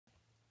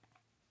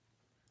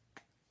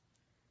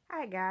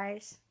Hi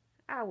guys.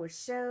 I was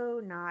so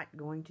not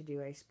going to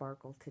do a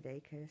sparkle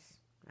today because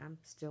I'm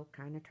still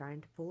kind of trying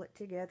to pull it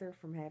together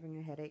from having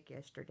a headache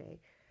yesterday.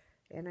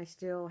 And I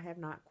still have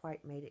not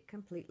quite made it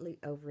completely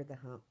over the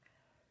hump.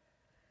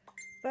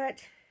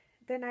 But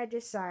then I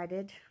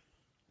decided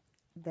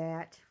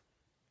that,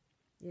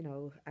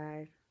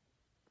 I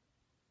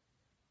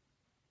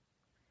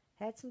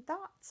had some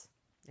thoughts.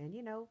 And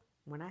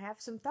when I have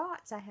some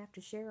thoughts, I have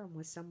to share them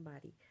with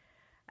somebody.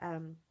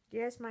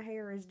 Yes, my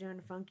hair is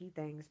doing funky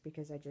things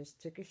because I just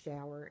took a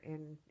shower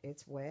and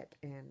it's wet,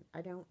 and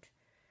I don't,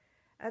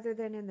 other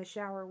than in the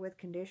shower with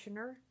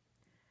conditioner,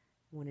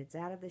 when it's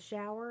out of the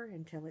shower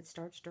until it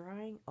starts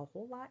drying a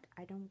whole lot,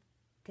 I don't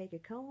take a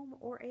comb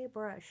or a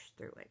brush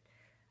through it.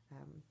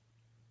 Um,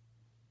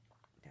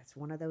 that's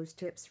one of those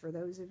tips for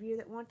those of you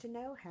that want to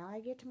know how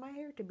I get my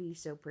hair to be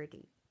so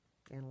pretty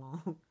and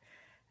long.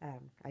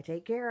 I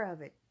take care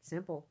of it.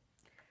 Simple.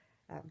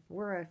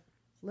 We're a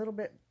little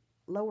bit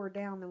lower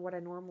down than what I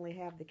normally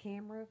have the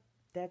camera.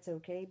 That's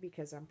okay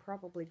because I'm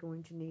probably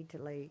going to need to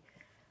lay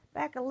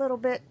back a little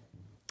bit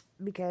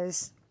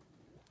because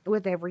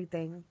with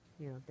everything,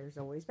 there's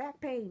always back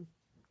pain.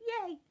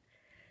 Yay!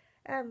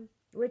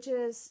 Which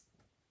is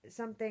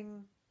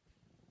something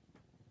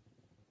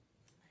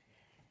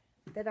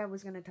that I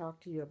was going to talk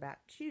to you about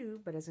too,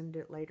 but I was going to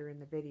do it later in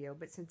the video.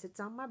 But since it's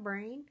on my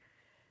brain,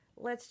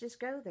 let's just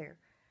go there.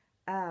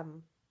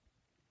 Um,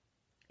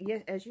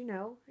 yes, as you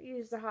know, I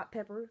use the hot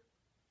pepper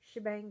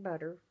shebang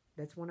butter.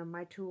 That's one of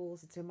my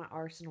tools. It's in my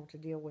arsenal to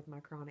deal with my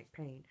chronic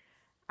pain.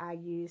 I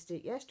used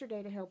it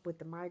yesterday to help with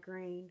the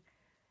migraine.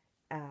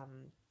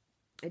 Um,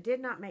 it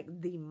did not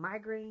make the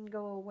migraine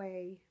go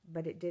away,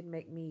 but it did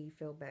make me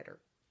feel better.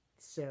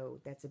 So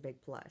that's a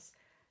big plus.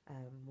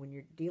 When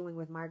you're dealing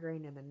with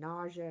migraine and the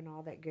nausea and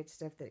all that good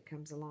stuff that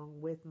comes along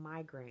with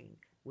migraine,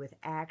 with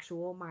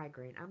actual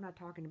migraine, I'm not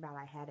talking about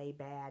I had a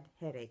bad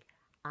headache.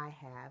 I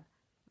have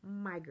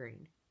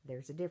migraine.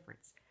 There's a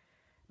difference.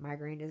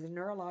 Migraine is a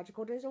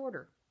neurological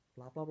disorder.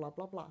 Blah, blah, blah,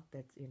 blah, blah.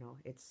 That's,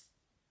 it's,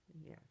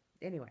 yeah.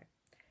 Anyway,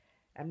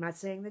 I'm not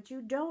saying that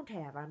you don't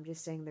have. I'm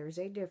just saying there's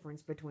a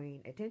difference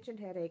between a tension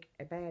headache,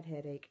 a bad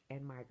headache,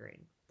 and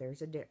migraine.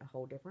 There's a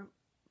whole different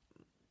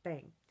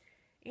thing.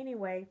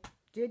 Anyway,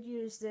 did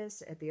use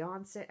this at the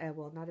onset.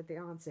 Well, not at the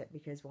onset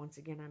because once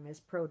again I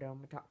missed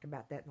Prodome. I talked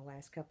about that in the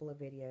last couple of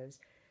videos.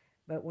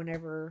 But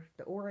whenever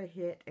the aura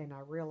hit and I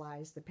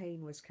realized the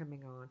pain was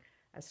coming on,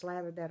 I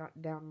slathered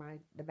that down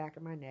the back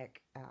of my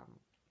neck,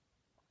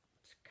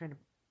 kind of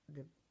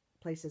the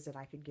places that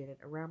I could get it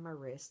around my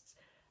wrists.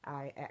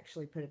 I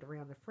actually put it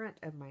around the front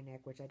of my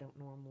neck, which I don't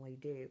normally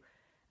do.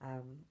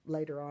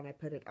 Later on, I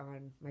put it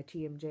on my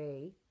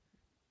TMJ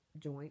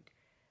joint,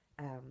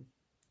 um,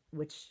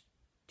 which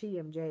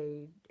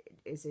TMJ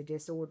is a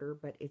disorder,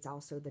 but it's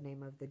also the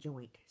name of the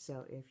joint.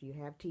 So if you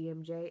have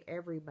TMJ,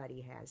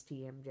 everybody has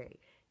TMJ.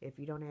 If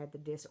you don't add the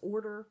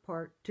disorder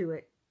part to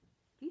it,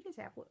 you just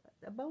have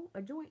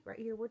a joint right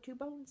here where two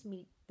bones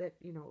meet. That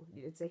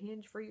it's a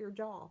hinge for your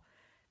jaw.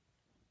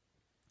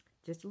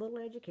 Just a little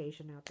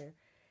education out there.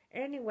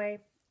 Anyway,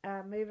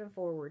 moving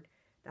forward,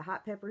 the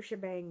hot pepper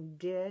shebang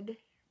did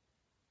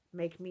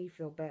make me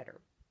feel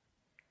better.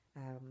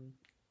 Um,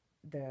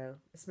 the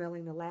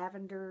smelling the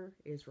lavender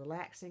is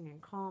relaxing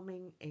and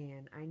calming,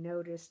 and I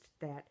noticed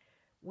that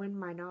when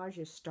my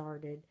nausea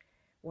started,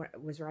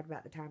 it was right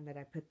about the time that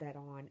I put that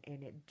on,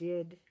 and it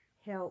did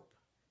help.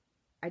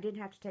 I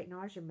didn't have to take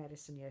nausea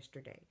medicine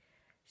yesterday,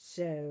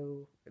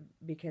 so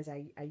because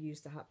I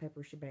used the hot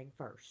pepper shebang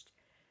first.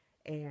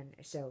 And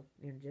so,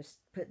 just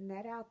putting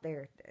that out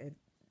there.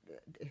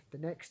 The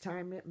next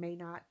time it may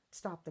not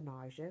stop the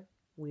nausea.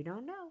 We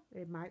don't know.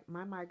 It might.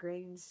 My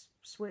migraines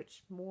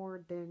switch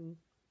more than,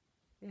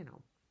 you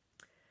know,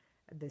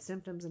 the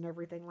symptoms and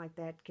everything like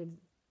that can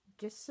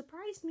just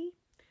surprise me.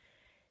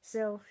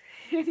 So,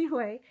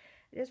 anyway,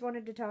 I just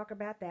wanted to talk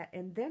about that.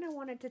 And then I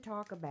wanted to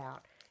talk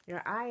about,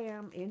 I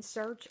am in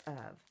search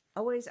of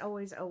always,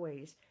 always,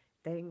 always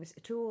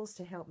tools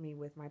to help me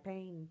with my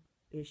pain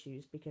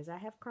issues because I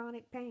have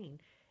chronic pain.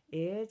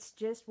 It's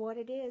just what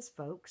it is,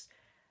 folks.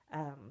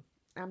 I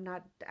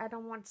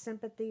don't want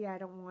sympathy. I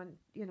don't want,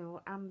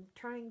 I'm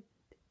trying,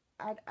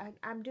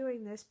 I'm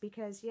doing this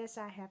because yes,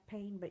 I have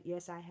pain, but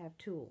yes, I have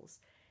tools.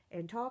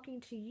 And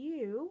talking to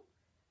you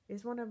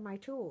is one of my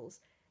tools.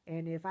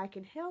 And if I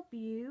can help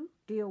you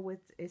deal with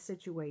a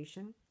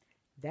situation,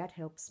 that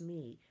helps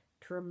me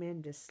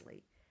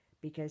tremendously.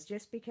 Because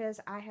just because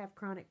I have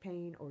chronic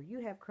pain or you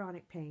have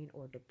chronic pain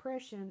or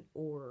depression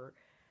or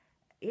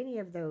any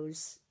of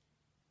those,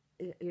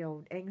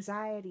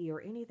 anxiety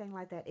or anything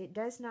like that, it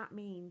does not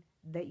mean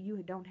that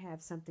you don't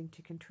have something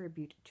to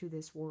contribute to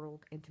this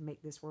world and to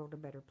make this world a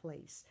better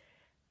place.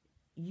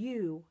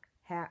 You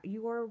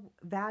are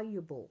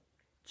valuable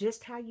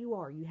just how you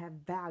are. You have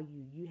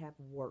value, you have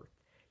worth,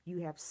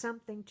 you have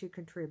something to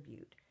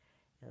contribute.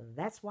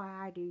 That's why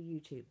I do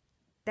YouTube.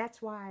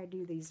 That's why I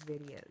do these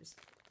videos.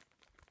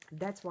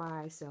 That's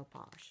why I sell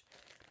Posh.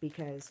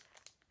 Because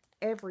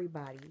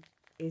everybody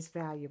is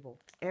valuable.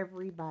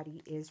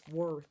 Everybody is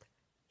worth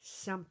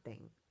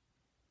something.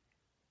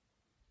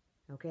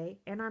 Okay?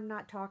 And I'm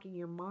not talking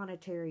your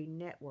monetary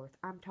net worth.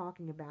 I'm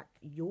talking about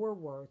your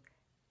worth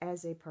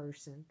as a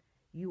person.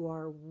 You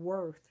are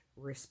worth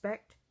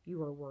respect.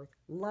 You are worth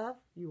love.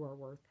 You are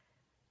worth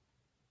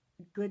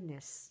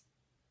goodness.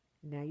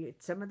 Now,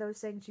 some of those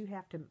things you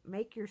have to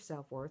make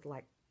yourself worth,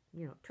 like,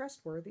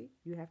 trustworthy.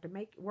 You have to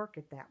work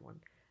at that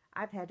one.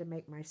 I've had to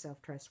make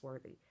myself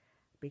trustworthy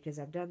because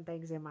I've done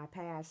things in my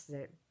past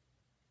that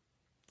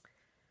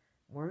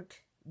weren't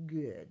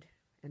good,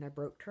 and I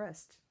broke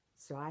trust.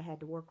 So I had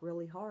to work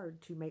really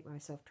hard to make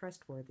myself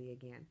trustworthy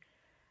again.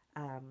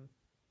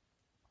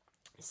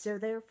 So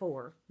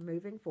therefore,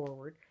 moving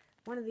forward,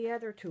 one of the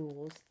other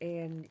tools,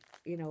 and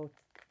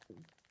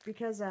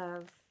because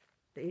of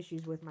the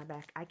issues with my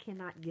back, I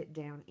cannot get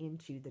down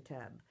into the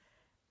tub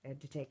and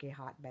to take a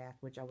hot bath,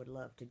 which I would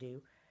love to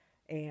do.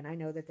 And I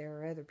know that there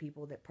are other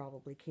people that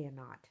probably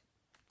cannot.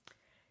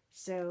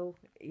 So,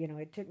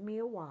 it took me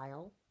a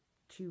while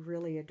to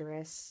really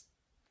address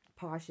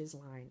Posh's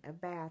line of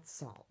bath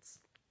salts.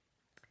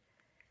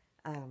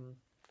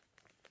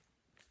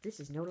 This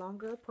is no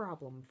longer a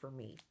problem for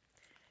me.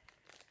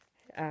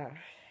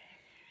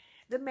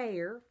 The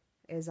mayor,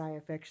 as I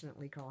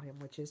affectionately call him,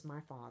 which is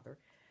my father,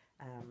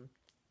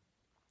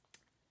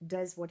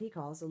 does what he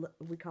calls,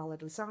 we call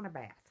it a sauna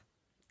bath.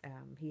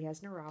 He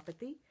has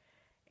neuropathy,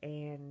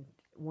 and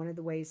one of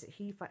the ways that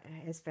he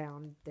has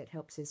found that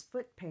helps his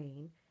foot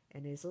pain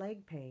and his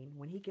leg pain,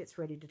 when he gets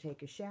ready to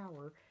take a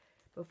shower,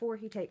 before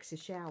he takes a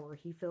shower,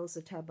 he fills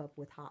the tub up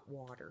with hot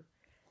water.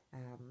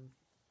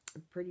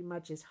 Pretty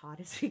much as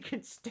hot as he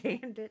can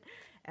stand it.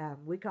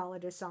 We call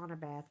it a sauna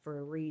bath for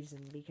a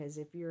reason, because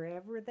if you're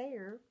ever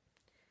there,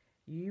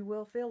 you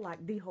will feel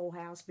like the whole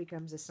house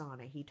becomes a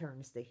sauna. He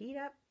turns the heat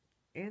up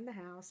in the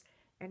house,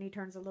 and he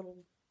turns a little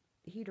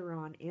heater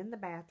on in the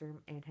bathroom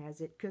and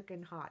has it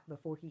cooking hot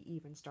before he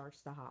even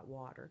starts the hot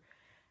water.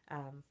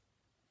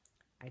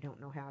 I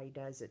don't know how he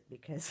does it,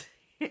 because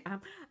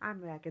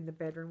I'm back in the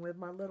bedroom with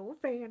my little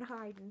fan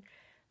hiding.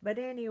 But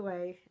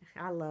anyway,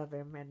 I love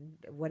him, and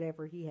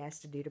whatever he has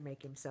to do to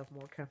make himself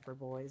more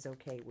comfortable is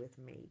okay with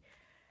me.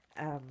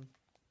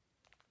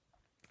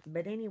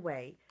 But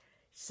anyway,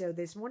 so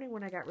this morning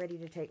when I got ready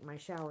to take my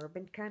shower, I've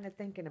been kind of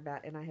thinking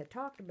about, and I had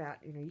talked about,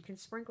 you can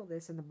sprinkle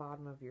this in the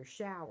bottom of your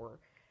shower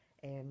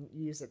and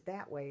use it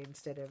that way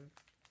instead of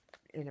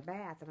in a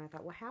bath. And I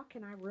thought, well, how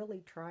can I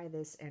really try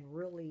this and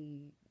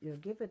really,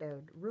 give it a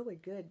really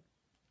good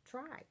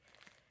try?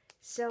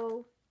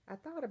 So I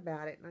thought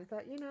about it, and I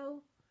thought,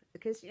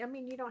 because,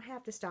 you don't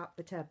have to stop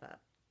the tub up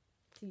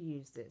to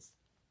use this.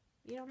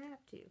 You don't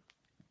have to.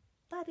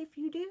 But if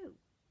you do,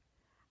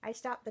 I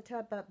stopped the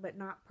tub up, but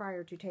not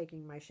prior to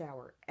taking my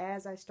shower.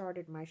 As I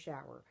started my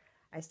shower,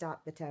 I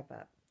stopped the tub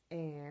up.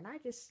 And I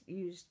just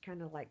used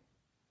kind of like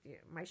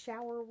my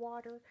shower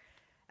water.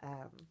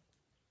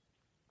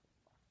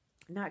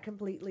 Not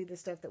completely the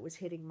stuff that was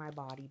hitting my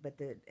body, but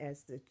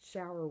as the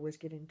shower was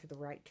getting to the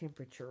right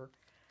temperature,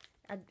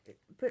 I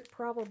put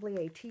probably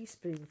a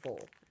teaspoonful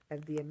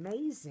of the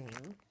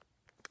amazing,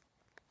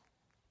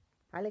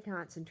 highly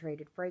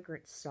concentrated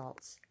fragrance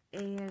salts.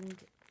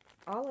 And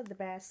all of the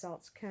bath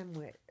salts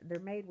they're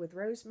made with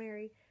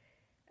rosemary,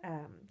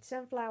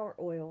 sunflower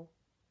oil,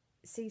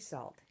 sea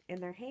salt.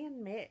 And they're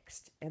hand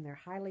mixed, and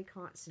they're highly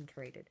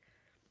concentrated.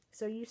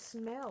 So you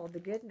smell the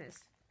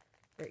goodness.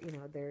 There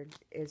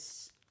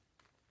is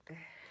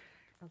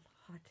a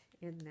lot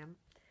in them.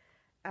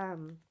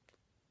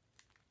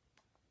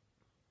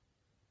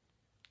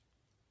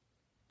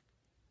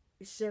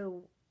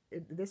 So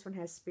this one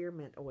has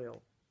spearmint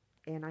oil,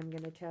 and I'm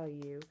going to tell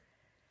you,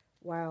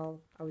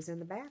 while I was in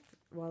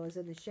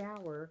the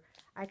shower,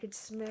 I could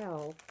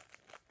smell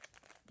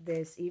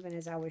this even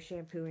as I was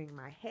shampooing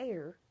my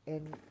hair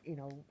and,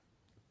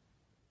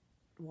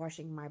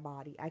 washing my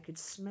body. I could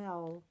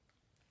smell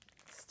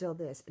still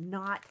this,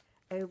 not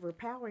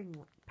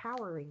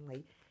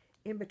overpoweringly,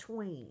 in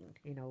between,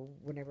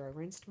 whenever I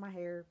rinsed my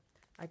hair,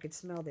 I could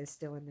smell this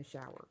still in the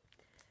shower.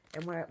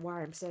 And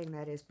why I'm saying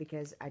that is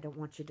because I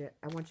want you to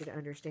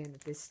understand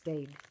that this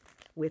stayed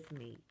with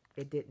me.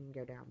 It didn't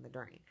go down the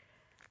drain.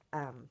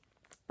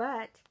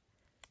 But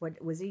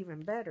what was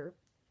even better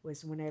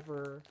was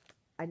whenever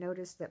I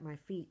noticed that my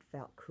feet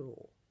felt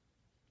cool.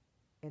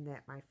 And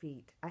that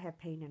I have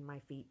pain in my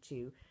feet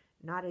too.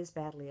 Not as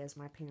badly as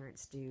my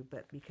parents do,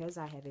 but because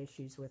I have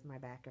issues with my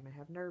back and I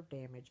have nerve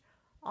damage,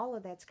 all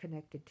of that's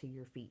connected to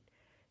your feet.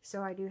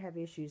 So I do have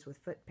issues with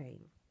foot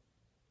pain.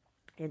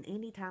 And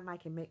anytime I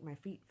can make my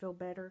feet feel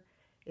better,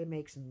 it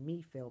makes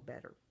me feel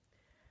better.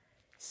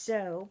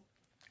 So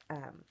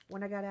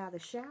when I got out of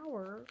the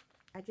shower,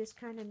 I just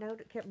kind of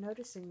kept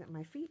noticing that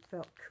my feet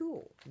felt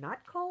cool.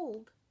 Not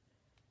cold,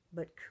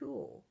 but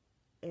cool.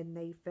 And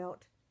they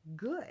felt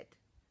good.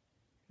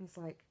 It's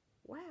like,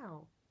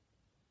 wow.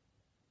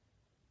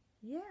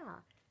 Yeah,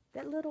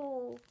 that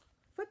little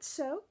foot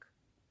soak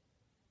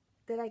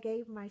that I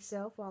gave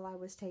myself while I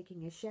was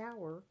taking a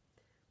shower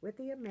with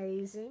the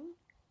amazing,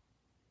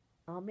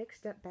 all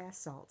mixed up bath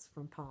salts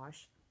from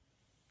Posh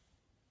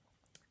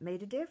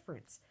made a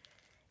difference.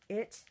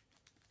 It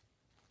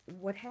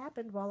what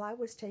happened while I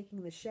was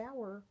taking the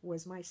shower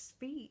was my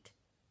feet,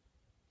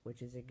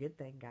 which is a good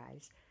thing,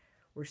 guys,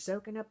 were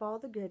soaking up all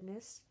the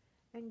goodness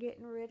and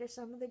getting rid of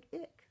some of the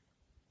ick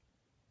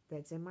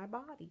that's in my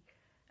body.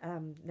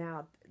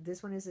 Now,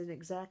 this one isn't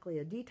exactly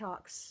a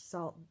detox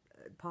salt.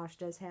 Posh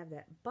does have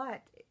that.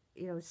 But,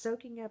 you know,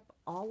 soaking up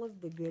all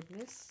of the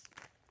goodness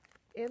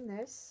in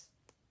this,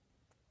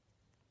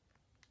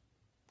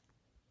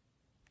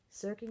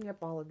 soaking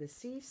up all of the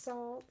sea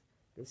salt,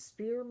 the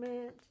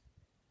spearmint,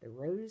 the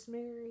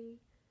rosemary,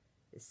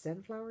 the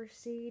sunflower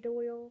seed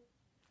oil.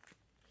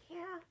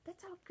 Yeah,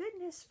 that's all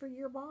goodness for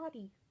your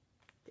body.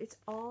 It's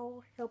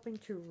all helping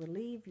to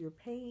relieve your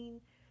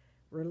pain,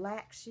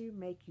 relax you,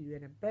 make you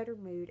in a better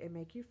mood, and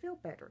make you feel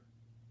better.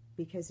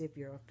 Because if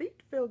your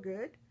feet feel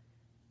good,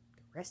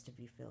 the rest of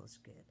you feels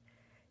good.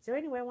 So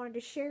anyway, I wanted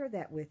to share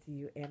that with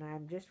you, and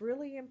I'm just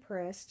really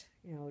impressed.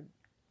 You know,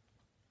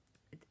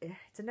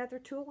 it's another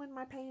tool in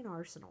my pain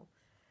arsenal.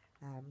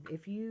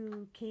 If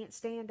you can't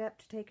stand up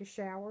to take a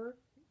shower,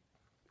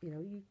 you know,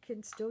 you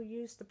can still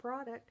use the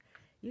product.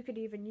 You could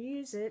even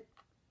use it,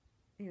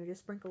 you know,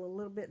 just sprinkle a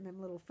little bit in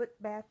them little foot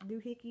bath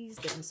doohickeys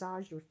that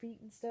massage your feet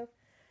and stuff.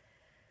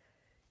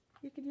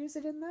 You could use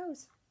it in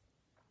those.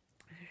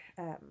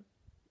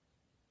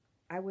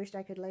 I wished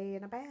I could lay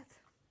in a bath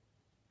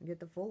and get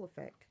the full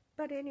effect.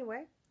 But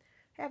anyway,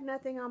 have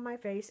nothing on my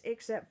face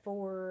except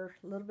for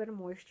a little bit of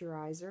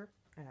moisturizer.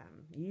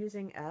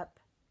 Using Up,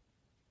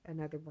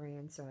 another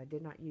brand, so I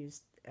did not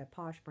use a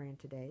Posh brand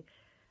today.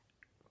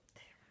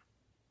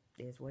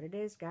 It is what it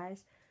is,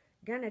 guys.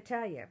 Gonna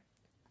tell you,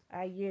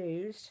 I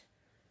used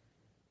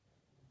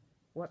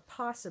what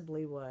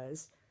possibly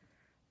was,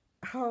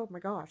 oh my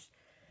gosh,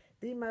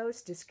 the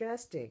most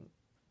disgusting,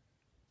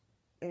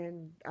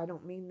 and I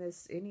don't mean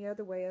this any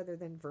other way other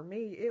than for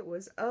me, it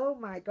was, oh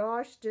my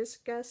gosh,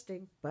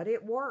 disgusting, but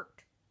it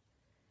worked.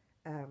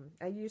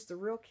 I used the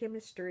Real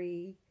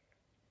Chemistry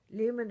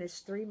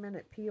Luminous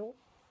 3-minute peel,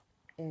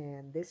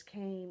 and this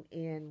came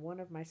in one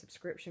of my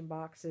subscription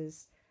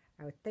boxes.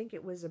 I would think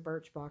it was a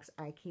Birch box.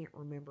 I can't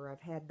remember.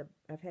 I've had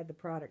the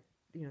product.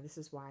 You know, this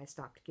is why I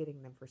stopped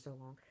getting them for so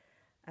long,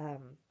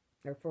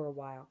 or for a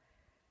while.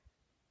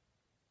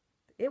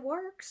 It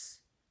works,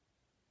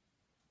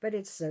 but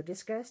it's so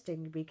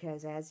disgusting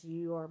because as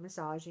you are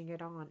massaging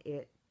it on,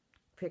 it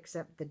picks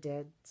up the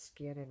dead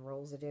skin and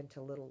rolls it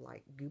into little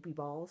like goopy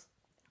balls.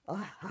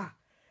 Ah,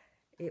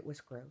 it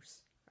was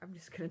gross. I'm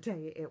just gonna tell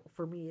you,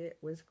 for me it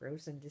was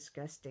gross and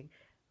disgusting,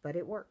 but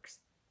it works.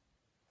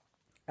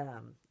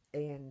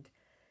 And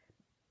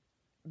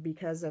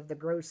because of the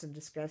gross and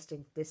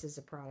disgusting, this is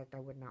a product I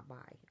would not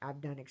buy.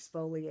 I've done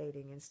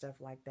exfoliating and stuff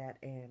like that,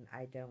 and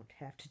I don't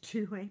have to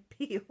do a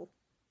peel.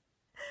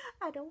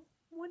 I don't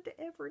want to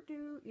ever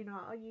do, you know,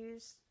 I'll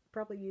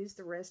probably use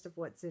the rest of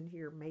what's in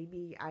here.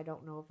 Maybe, I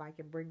don't know if I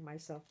can bring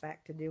myself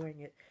back to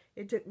doing it.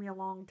 It took me a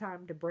long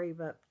time to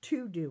brave up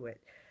to do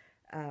it.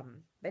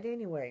 But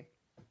anyway,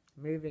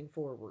 moving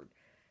forward,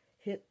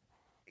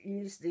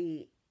 use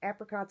the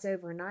Apricots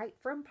Overnight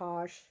from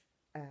Posh,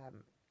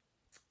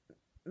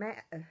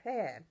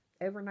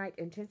 Overnight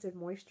Intensive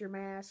Moisture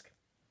Mask.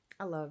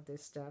 I love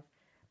this stuff.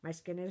 My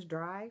skin is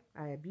dry.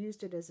 I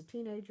abused it as a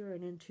teenager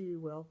and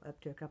up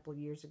to a couple of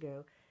years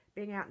ago.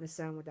 Being out in the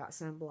sun without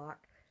sunblock,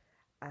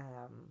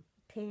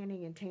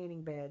 tanning and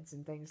tanning beds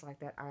and things like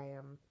that. I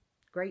am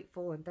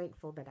grateful and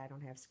thankful that I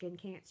don't have skin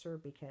cancer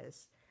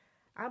because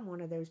I'm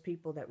one of those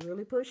people that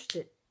really pushed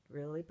it.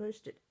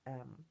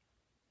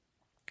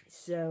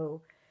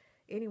 So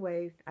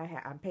anyway,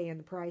 I'm paying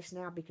the price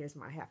now because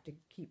I have to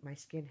keep my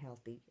skin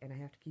healthy and I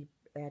have to keep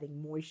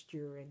adding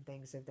moisture and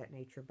things of that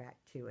nature back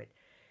to it.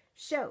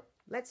 So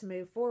let's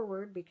move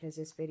forward because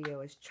this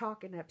video is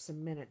chalking up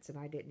some minutes and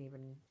I didn't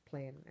even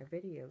plan a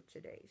video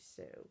today.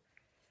 So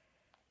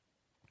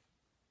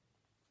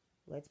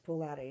let's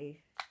pull out a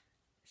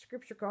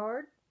scripture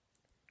card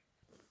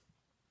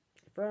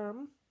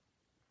from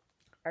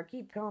our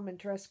Keep Calm and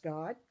Trust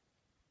God.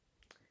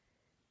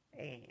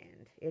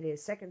 And it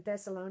is 2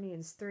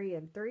 Thessalonians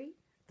 3:3.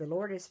 The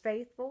Lord is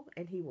faithful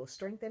and he will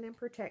strengthen and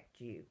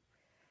protect you.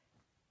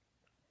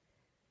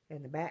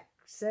 And the back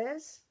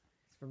says,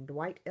 it's from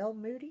Dwight L.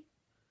 Moody.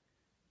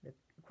 The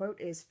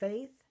quote is,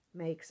 faith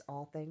makes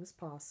all things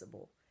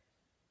possible.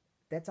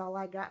 That's all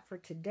I got for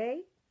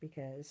today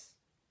because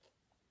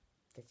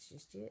that's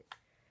just it.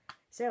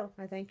 So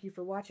I thank you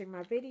for watching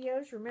my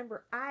videos.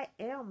 Remember, I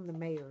am the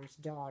mayor's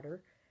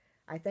daughter.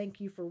 I thank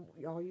you for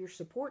all your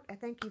support. I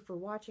thank you for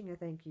watching. I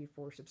thank you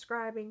for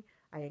subscribing.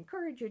 I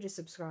encourage you to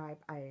subscribe.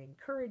 I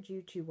encourage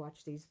you to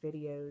watch these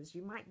videos.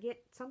 You might get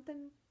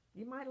something.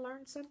 You might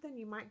learn something.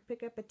 You might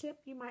pick up a tip.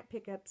 You might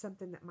pick up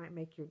something that might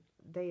make your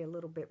day a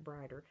little bit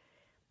brighter.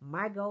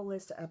 My goal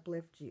is to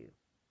uplift you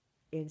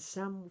in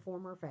some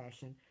form or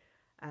fashion.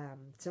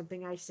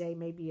 Something I say,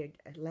 maybe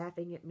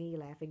laughing at me,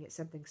 laughing at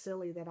something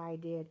silly that I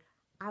did.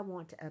 I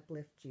want to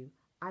uplift you.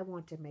 I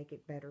want to make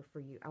it better for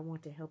you. I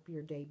want to help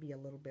your day be a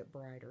little bit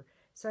brighter.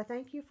 So I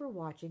thank you for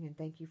watching and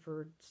thank you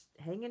for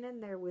hanging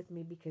in there with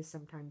me because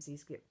sometimes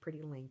these get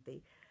pretty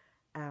lengthy.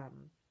 I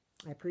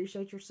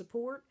appreciate your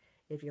support.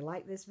 If you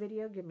like this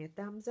video, give me a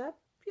thumbs up.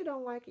 If you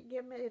don't like it,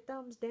 give me a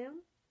thumbs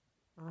down.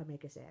 I'll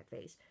make a sad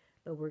face.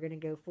 But we're going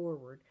to go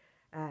forward.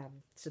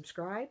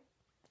 Subscribe.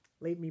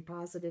 Leave me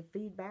positive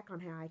feedback on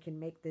how I can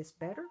make this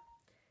better.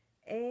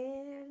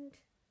 And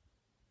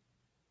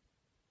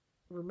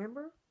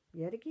remember,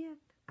 yet again,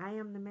 I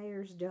am the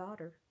mayor's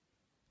daughter.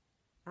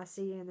 I'll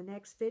see you in the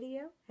next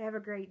video. Have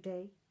a great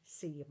day.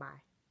 See you.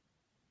 Bye.